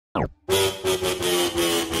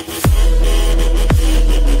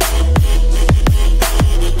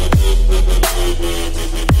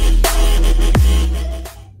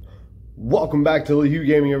Welcome back to Lehu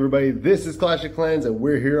Gaming, everybody. This is Clash of Clans, and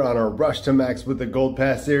we're here on our Rush to Max with the Gold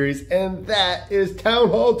Pass series, and that is Town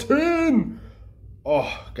Hall 10!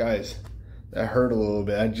 Oh, guys, that hurt a little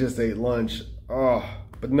bit. I just ate lunch. Oh,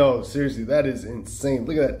 but no, seriously, that is insane.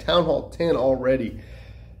 Look at that, Town Hall 10 already.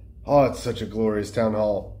 Oh, it's such a glorious Town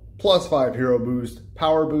Hall. +5 hero boost,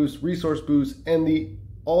 power boost, resource boost, and the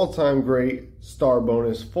all-time great star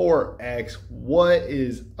bonus 4x. What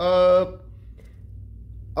is up?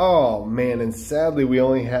 Oh man, and sadly we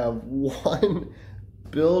only have one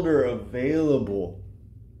builder available.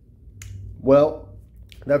 Well,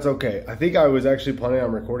 that's okay. I think I was actually planning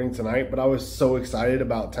on recording tonight, but I was so excited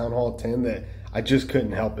about Town Hall 10 that I just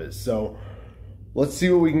couldn't help it. So let's see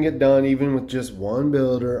what we can get done even with just one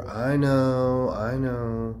builder. I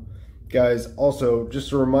know. Guys, also,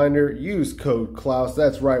 just a reminder, use code Klaus.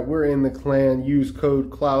 That's right, we're in the clan. Use code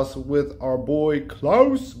Klaus with our boy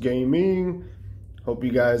Klaus Gaming. Hope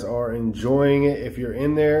you guys are enjoying it. If you're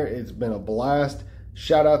in there, it's been a blast.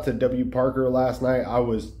 Shout out to W. Parker last night. I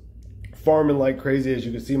was farming like crazy. As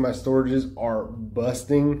you can see, my storages are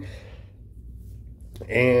busting.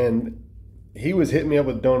 And he was hitting me up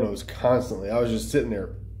with donos constantly. I was just sitting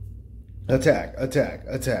there, attack.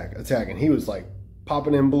 And he was like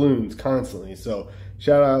popping in balloons constantly. So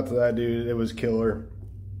shout out to that dude. It was killer.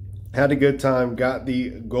 Had a good time. Got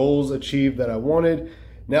the goals achieved that I wanted.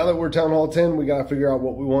 Now that we're Town Hall 10, we got to figure out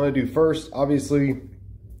what we want to do first. Obviously,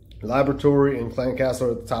 Laboratory and Clan Castle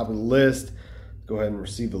are at the top of the list. Go ahead and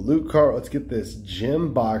receive the loot cart. Let's get this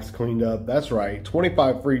gem box cleaned up. That's right,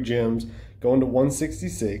 25 free gems going to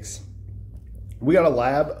 166. We got a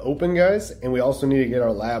lab open, guys, and we also need to get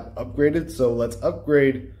our lab upgraded. So let's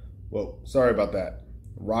upgrade. Whoa, sorry about that.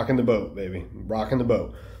 Rocking the boat, baby. Rocking the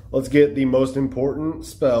boat. Let's get the most important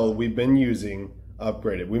spell we've been using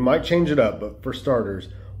upgraded. We might change it up, but for starters,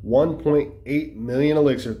 1.8 million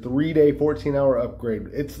elixir, 3-day, 14-hour upgrade.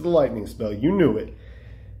 It's the lightning spell. You knew it.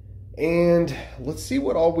 And let's see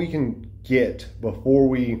what all we can get before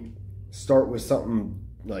we start with something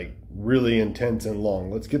like really intense and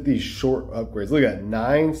long. Let's get these short upgrades. Look at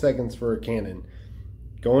 9 seconds for a cannon.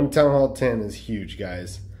 Going to Town Hall 10 is huge,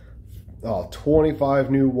 guys. Oh, 25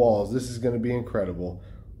 new walls. This is going to be incredible.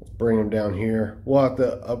 Let's bring them down here. We'll have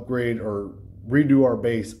to upgrade or redo our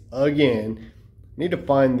base again. Need to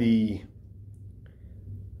find the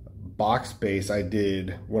box base I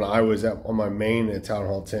did when I was on my main at Town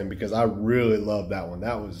Hall 10 because I really love that one.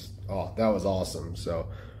 That was awesome. So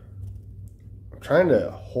I'm trying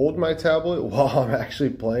to hold my tablet while I'm actually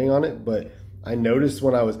playing on it, but I noticed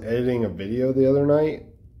when I was editing a video the other night,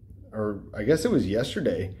 or I guess it was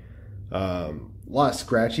yesterday, a lot of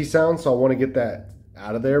scratchy sounds. So I want to get that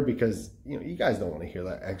out of there because you guys don't want to hear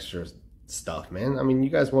that extra stuff, man. I mean, you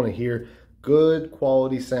guys want to hear good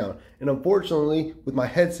quality sound. And unfortunately, with my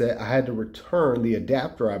headset, I had to return the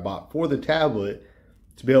adapter I bought for the tablet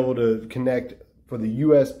to be able to connect for the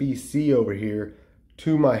USB-C over here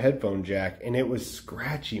to my headphone jack. And it was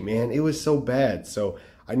scratchy, man. It was so bad. So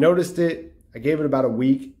I noticed it. I gave it about a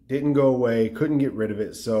week. Didn't go away. Couldn't get rid of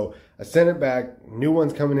it. So I sent it back. New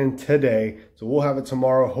one's coming in today. So we'll have it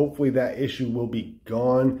tomorrow. Hopefully that issue will be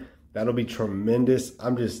gone. That'll be tremendous.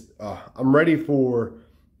 I'm ready for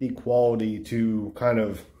the quality to kind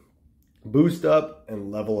of boost up and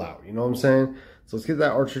level out. You know what I'm saying? So let's get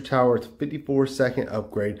that Archer Tower. It's a 54-second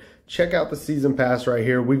upgrade. Check out the season pass right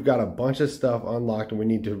here. We've got a bunch of stuff unlocked and we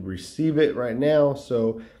need to receive it right now.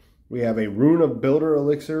 So we have a Rune of Builder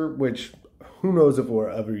Elixir, which who knows if we'll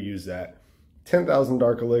ever use that. 10,000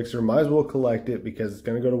 Dark Elixir. Might as well collect it because it's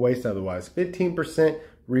going to go to waste otherwise. 15%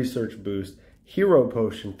 research boost. Hero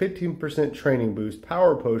Potion, 15% training boost,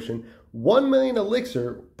 Power Potion, 1 million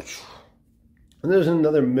elixir, and there's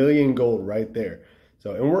another million gold right there.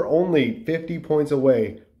 So, and we're only 50 points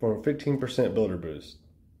away from a 15% builder boost.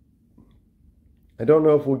 I don't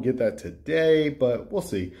know if we'll get that today, but we'll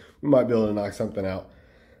see. We might be able to knock something out.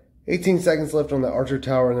 18 seconds left on the Archer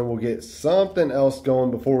Tower, and then we'll get something else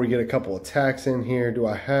going before we get a couple attacks in here. Do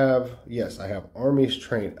I have? Yes, I have armies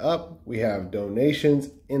trained up. We have donations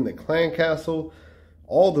in the Clan Castle.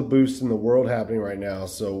 All the boosts in the world happening right now.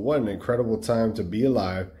 So what an incredible time to be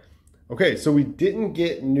alive. Okay, so we didn't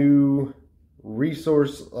get new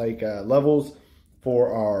resource levels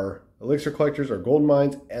for our elixir collectors, our gold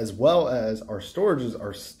mines, as well as our storages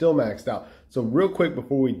are still maxed out. So real quick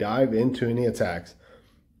before we dive into any attacks,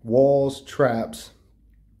 walls, traps,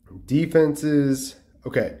 defenses.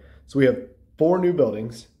 Okay, so we have 4 new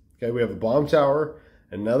buildings. Okay, we have a bomb tower,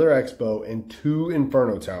 another expo, and 2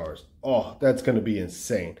 inferno towers. Oh, that's going to be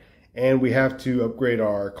insane. And we have to upgrade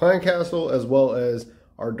our clan castle as well as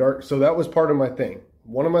our dark. So that was part of my thing.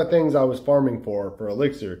 One of my things I was farming for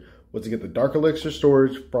elixir was to get the Dark Elixir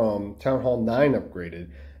storage from Town Hall 9 upgraded,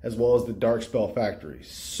 as well as the Dark Spell Factory.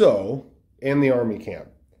 So, and the Army Camp.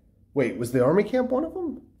 Wait, was the Army Camp one of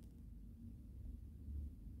them?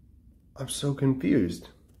 I'm so confused.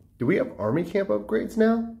 Do we have Army Camp upgrades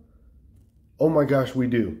now? Oh my gosh, we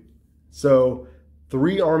do. So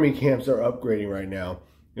 3 Army Camps are upgrading right now.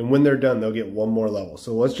 And when they're done, they'll get 1 more level.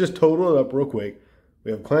 So let's just total it up real quick.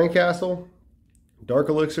 We have Clan Castle, Dark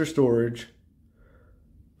Elixir Storage,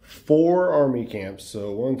 4 Army Camps.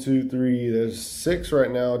 So 1, 2, 3, there's 6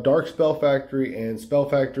 right now. Dark Spell Factory and Spell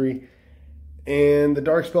Factory. And the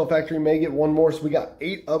Dark Spell Factory may get 1 more. So we got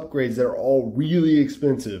 8 upgrades that are all really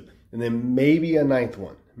expensive. And then maybe a 9th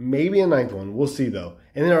one. Maybe a 9th one. We'll see though.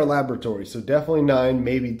 And then our laboratory. So definitely 9,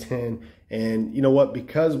 maybe 10. And you know what?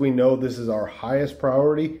 Because we know this is our highest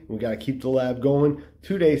priority, we got to keep the lab going.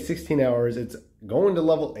 2 days, 16 hours. It's going to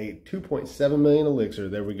level 8. 2.7 million elixir.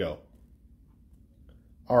 There we go.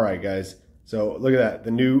 All right, guys. So look at that.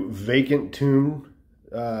 The new vacant tomb,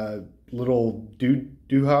 little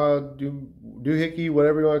doohickey,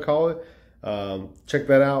 whatever you want to call it. Check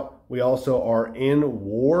that out. We also are in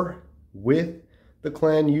war with the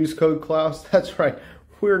clan. Use code Klaus. That's right.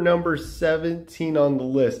 We're number 17 on the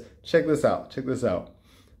list. Check this out. Check this out.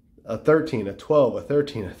 A 13, a 12, a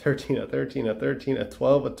 13, a 13, a 13, a 13, a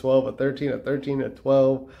 12, a 12, a 13, a 13, a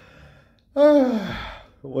 12.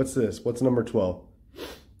 What's this? What's number 12?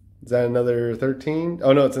 Is that another 13?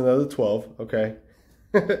 Oh, no, it's another 12. Okay.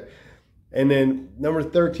 And then number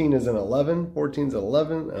 13 is an 11. 14 is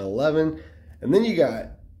 11, an 11. And then you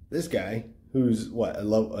got this guy who's, what,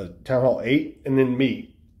 a Town Hall 8? And then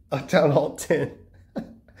me, a Town Hall 10.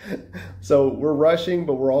 So we're rushing,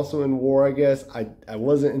 but we're also in war, I guess. I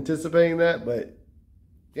wasn't anticipating that, but,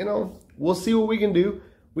 you know, we'll see what we can do.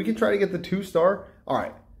 We can try to get the 2-star. All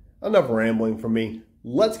right, enough rambling from me.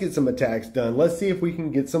 Let's get some attacks done. Let's see if we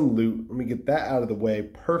can get some loot. Let me get that out of the way.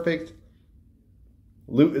 Perfect.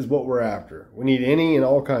 Loot is what we're after. We need any and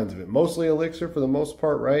all kinds of it. Mostly elixir for the most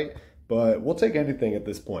part, right? But we'll take anything at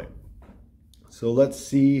this point. So let's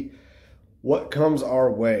see what comes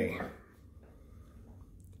our way.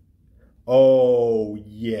 Oh,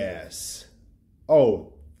 yes.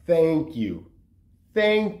 Oh, thank you.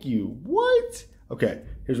 Thank you. What? Okay,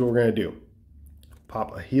 here's what we're going to do.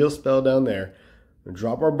 Pop a heal spell down there. And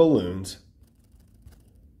drop our balloons.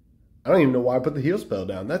 I don't even know why I put the heal spell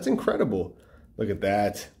down. That's incredible. Look at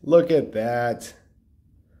that. Look at that.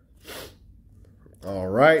 All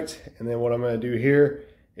right. And then what I'm going to do here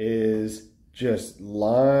is just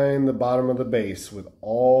line the bottom of the base with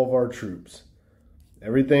all of our troops.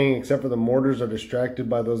 Everything except for the mortars are distracted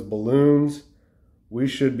by those balloons. We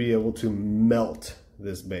should be able to melt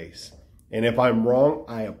this base. And if I'm wrong,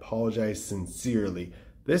 I apologize sincerely.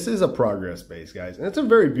 This is a progress base, guys. And it's a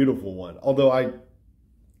very beautiful one. Although I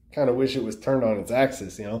kind of wish it was turned on its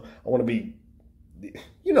axis, you know. I want to be,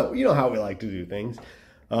 you know how we like to do things.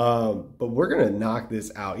 But we're going to knock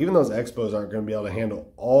this out. Even those expos aren't going to be able to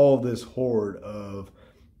handle all this horde of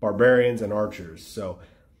barbarians and archers. So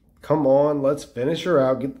come on, let's finish her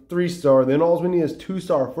out. Get the 3-star. Then all we need is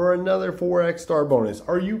 2-star for another 4x star bonus.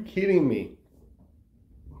 Are you kidding me?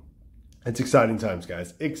 It's exciting times,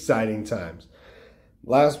 guys. Exciting times.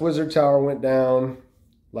 Last Wizard Tower went down.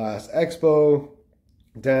 Last Expo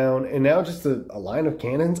down. And now just a line of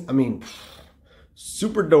cannons. I mean,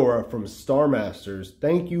 Super Dora from Star Masters.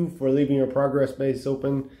 Thank you for leaving your progress base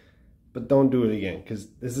open. But don't do it again, because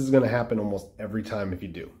this is going to happen almost every time if you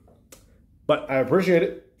do. But I appreciate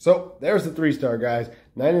it. So there's the 3-star, guys.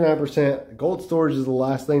 99%. Gold storage is the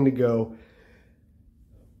last thing to go.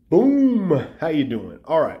 Boom. How you doing?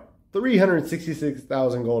 All right.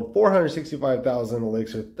 366,000 gold, 465,000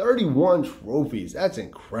 elixir, 31 trophies. That's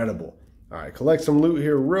incredible. All right, collect some loot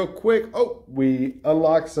here real quick. Oh, we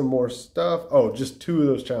unlocked some more stuff. Oh, just 2 of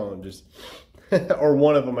those challenges. Or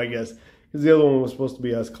one of them, I guess, because the other one was supposed to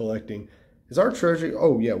be us collecting. Is our treasury?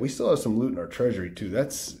 Oh, yeah, we still have some loot in our treasury, too.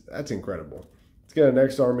 That's incredible. Let's get our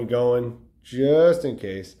next army going, just in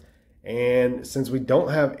case. And since we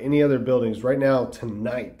don't have any other buildings right now,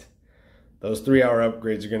 tonight, those 3-hour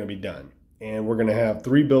upgrades are going to be done. And we're going to have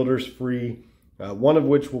 3 builders free, one of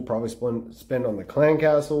which we'll probably spend on the Clan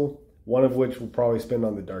Castle, one of which we'll probably spend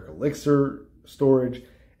on the Dark Elixir storage,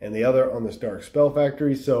 and the other on this Dark Spell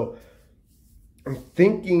Factory. So I'm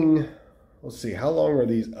thinking, let's see, how long are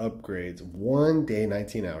these upgrades? 1 day,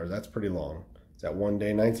 19 hours. That's pretty long. Is that 1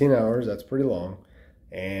 day, 19 hours? That's pretty long.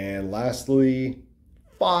 And lastly,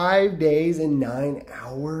 5 days and 9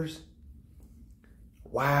 hours.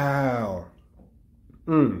 Wow.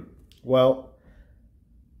 Well,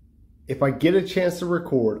 If I get a chance to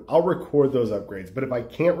record, I'll record those upgrades. But if I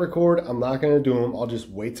can't record, I'm not going to do them. I'll just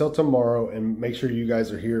wait till tomorrow and make sure you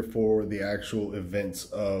guys are here for the actual events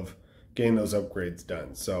of getting those upgrades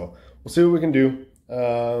done. So we'll see what we can do.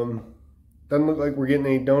 Doesn't look like we're getting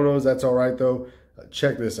any donos. That's all right, though.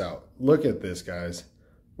 Check this out. Look at this, guys.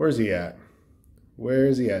 Where's he at? Where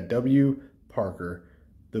is he at? W. Parker,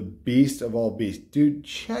 the beast of all beasts. Dude,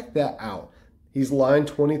 check that out. He's line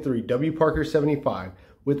 23, W. Parker 75,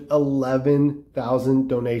 with 11,000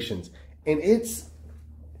 donations. And it's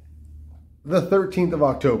the 13th of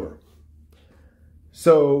October.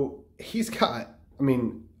 So he's got, I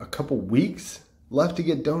mean, a couple weeks left to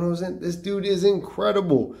get donos in. This dude is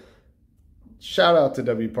incredible. Shout out to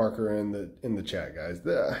W. Parker in the chat, guys.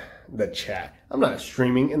 The chat. I'm not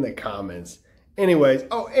streaming, in the comments. Anyways,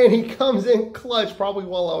 oh, and he comes in clutch probably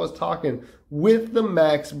while I was talking with the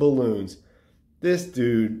max balloons. This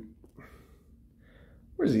dude,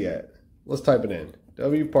 where's he at? Let's type it in.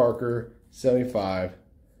 W. Parker 75.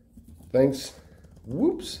 Thanks.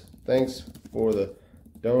 Whoops. Thanks for the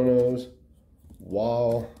donos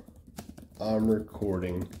while I'm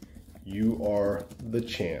recording. You are the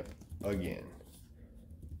champ again.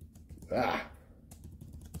 Ah.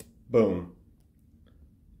 Boom.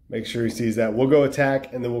 Make sure he sees that. We'll go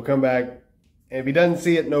attack, and then we'll come back. And if he doesn't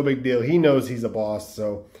see it, no big deal. He knows he's a boss.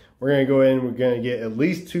 So we're going to go in. We're going to get at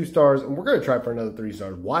least 2 stars. And we're going to try for another 3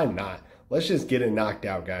 stars. Why not? Let's just get it knocked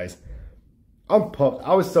out, guys. I'm pumped.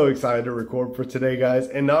 I was so excited to record for today, guys.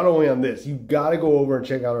 And not only on this, you got to go over and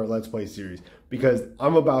check out our Let's Play series. Because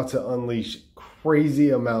I'm about to unleash crazy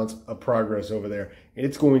amounts of progress over there. And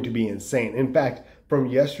it's going to be insane. In fact, from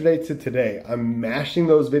yesterday to today, I'm mashing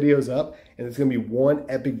those videos up. And it's going to be one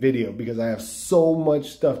epic video because I have so much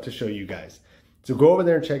stuff to show you guys. So go over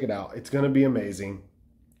there and check it out. It's going to be amazing.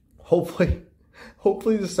 Hopefully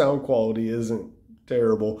the sound quality isn't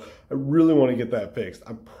terrible. I really want to get that fixed.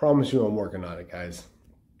 I promise you I'm working on it, guys.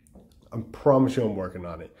 I promise you I'm working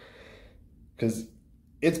on it. Because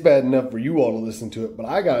it's bad enough for you all to listen to it, but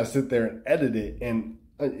I got to sit there and edit it. And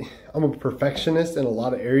I'm a perfectionist in a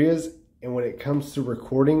lot of areas. And when it comes to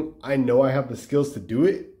recording, I know I have the skills to do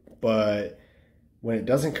it. But when it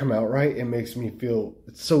doesn't come out right, it makes me feel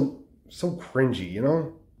it's so cringy, you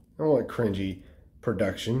know? I don't want cringy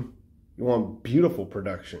production. You want beautiful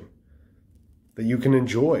production that you can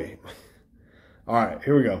enjoy. All right,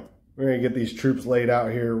 here we go. We're going to get these troops laid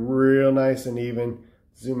out here real nice and even.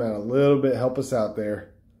 Zoom out a little bit, help us out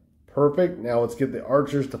there. Perfect. Now let's get the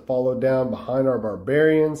archers to follow down behind our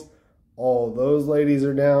barbarians. All those ladies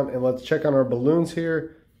are down. And let's check on our balloons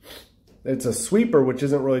here. It's a sweeper, which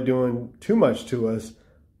isn't really doing too much to us,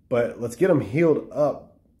 but let's get them healed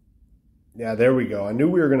up. Yeah, there we go. I knew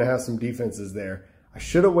we were going to have some defenses there. I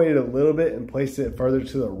should have waited a little bit and placed it further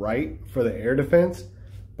to the right for the air defense,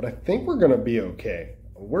 but I think we're going to be okay.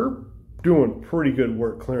 We're doing pretty good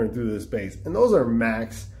work clearing through this base, and those are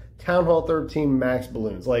max Town Hall 13 max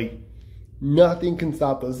balloons. Like, nothing can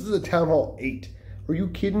stop those. This is a Town Hall 8. Are you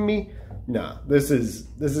kidding me? Nah, this is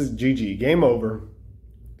GG. Game over.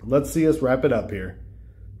 Let's see us wrap it up here.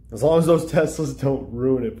 As long as those Teslas don't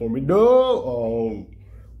ruin it for me. No! Oh,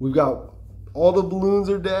 we've got all the balloons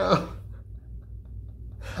are down.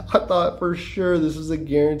 I thought for sure this was a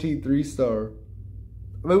guaranteed 3-star.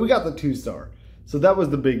 I mean, we got the 2-star. So that was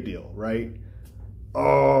the big deal, right?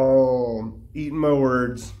 Oh, eating my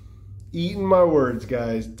words. Eating my words,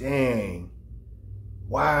 guys. Dang.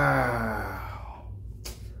 Wow.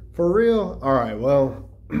 For real? All right, well...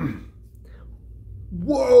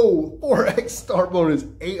 Whoa, 4x star bonus,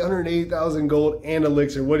 880,000 gold and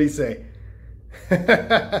elixir. What'd he say?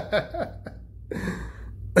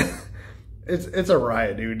 It's a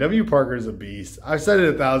riot, dude. W. Parker is a beast. I've said it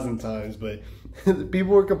 1,000 times, but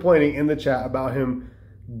people were complaining in the chat about him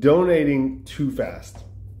donating too fast.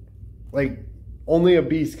 Like, only a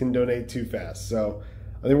beast can donate too fast. So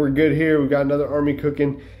I think we're good here. We've got another army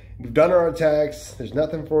cooking. We've done our attacks. There's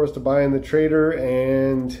nothing for us to buy in the trader,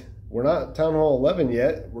 and we're not Town Hall 11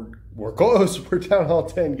 yet. We're close. We're Town Hall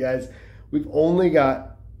 10, guys. We've only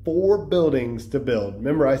got 4 buildings to build.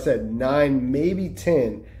 Remember, I said 9, maybe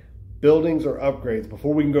 10 buildings or upgrades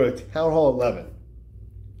before we can go to Town Hall 11.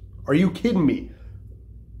 Are you kidding me?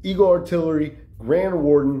 Eagle Artillery, Grand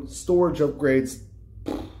Warden, storage upgrades.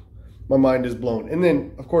 My mind is blown. And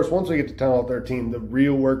then, of course, once we get to Town Hall 13, the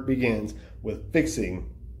real work begins with fixing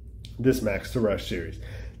this Max to Rush series.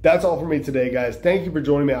 That's all for me today, guys. Thank you for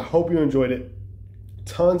joining me. I hope you enjoyed it.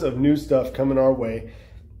 Tons of new stuff coming our way.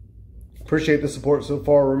 Appreciate the support so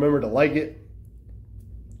far. Remember to like it,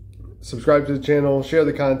 subscribe to the channel, share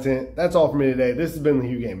the content. That's all for me today. This has been The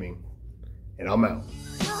Hugh Gaming, and I'm out.